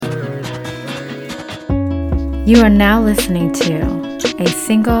You are now listening to a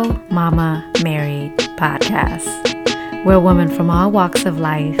Single Mama Married podcast, where women from all walks of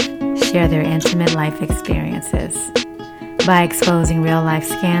life share their intimate life experiences by exposing real life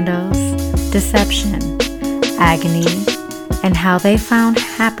scandals, deception, agony, and how they found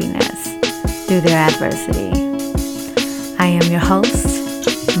happiness through their adversity. I am your host,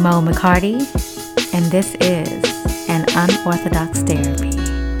 Mo McCarty, and this is an Unorthodox Therapy.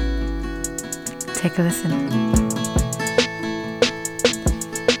 Take a listen.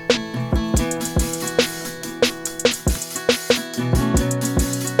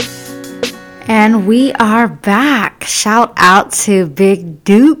 And we are back. Shout out to Big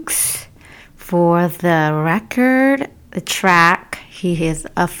Dukes for the record, the track. He is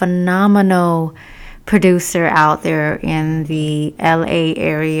a phenomenal producer out there in the LA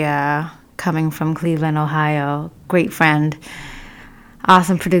area, coming from Cleveland, Ohio. Great friend.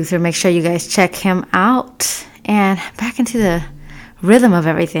 Awesome producer. Make sure you guys check him out. And back into the rhythm of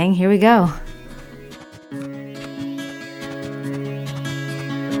everything. Here we go.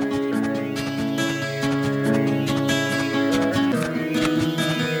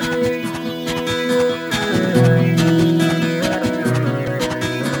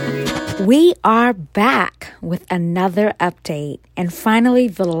 We are back with another update, and finally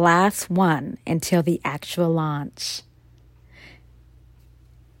the last one until the actual launch.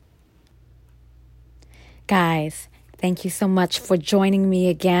 Guys, thank you so much for joining me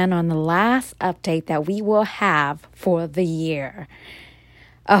again on the last update that we will have for the year.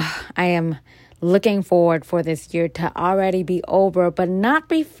 I am looking forward for this year to already be over, but not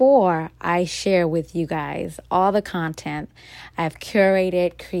before I share with you guys all the content I've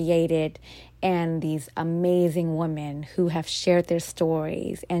curated, created, and these amazing women who have shared their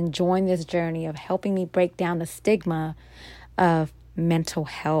stories and joined this journey of helping me break down the stigma of mental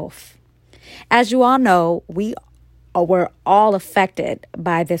health. As you all know, we were all affected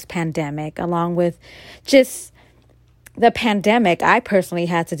by this pandemic. Along with just the pandemic, I personally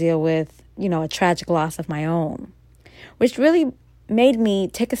had to deal with, a tragic loss of my own, which really made me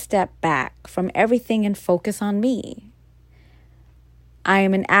take a step back from everything and focus on me. I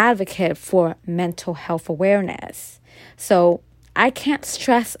am an advocate for mental health awareness, so I can't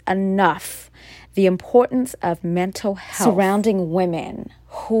stress enough the importance of mental health surrounding women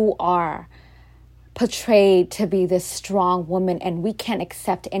who are portrayed to be this strong woman, and we can't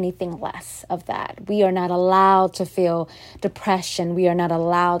accept anything less of that. We are not allowed to feel depression. We are not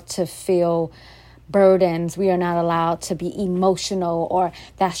allowed to feel burdens. We are not allowed to be emotional, or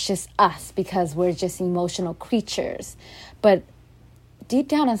that's just us because we're just emotional creatures. But deep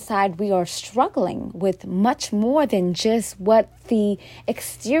down inside, we are struggling with much more than just what the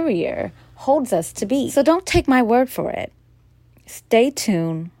exterior holds us to be. So don't take my word for it. Stay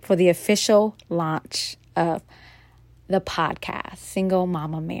tuned for the official launch of the podcast, Single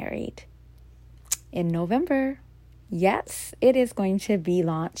Mama Married, in November. Yes, it is going to be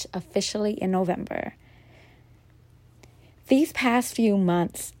launched officially in November. These past few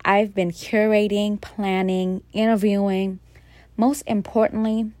months, I've been curating, planning, interviewing. Most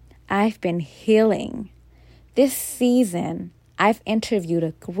importantly, I've been healing. This season, I've interviewed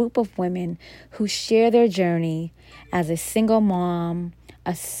a group of women who share their journey as a single mom,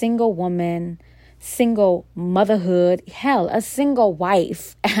 a single woman, single motherhood, hell, a single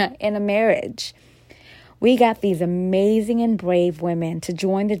wife in a marriage. We got these amazing and brave women to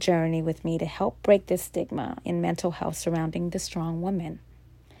join the journey with me to help break this stigma in mental health surrounding the strong woman.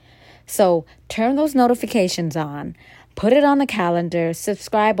 So turn those notifications on, put it on the calendar,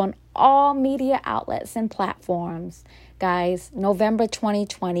 subscribe on all media outlets and platforms. Guys, November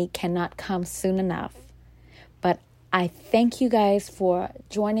 2020 cannot come soon enough. But I thank you guys for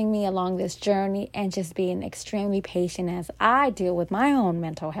joining me along this journey and just being extremely patient as I deal with my own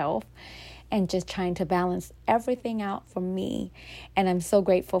mental health and just trying to balance everything out for me. And I'm so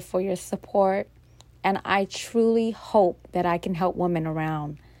grateful for your support. And I truly hope that I can help women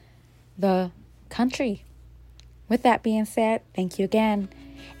around the country. With that being said, thank you again.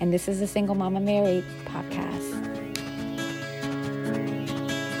 And this is the Single Mama Married podcast.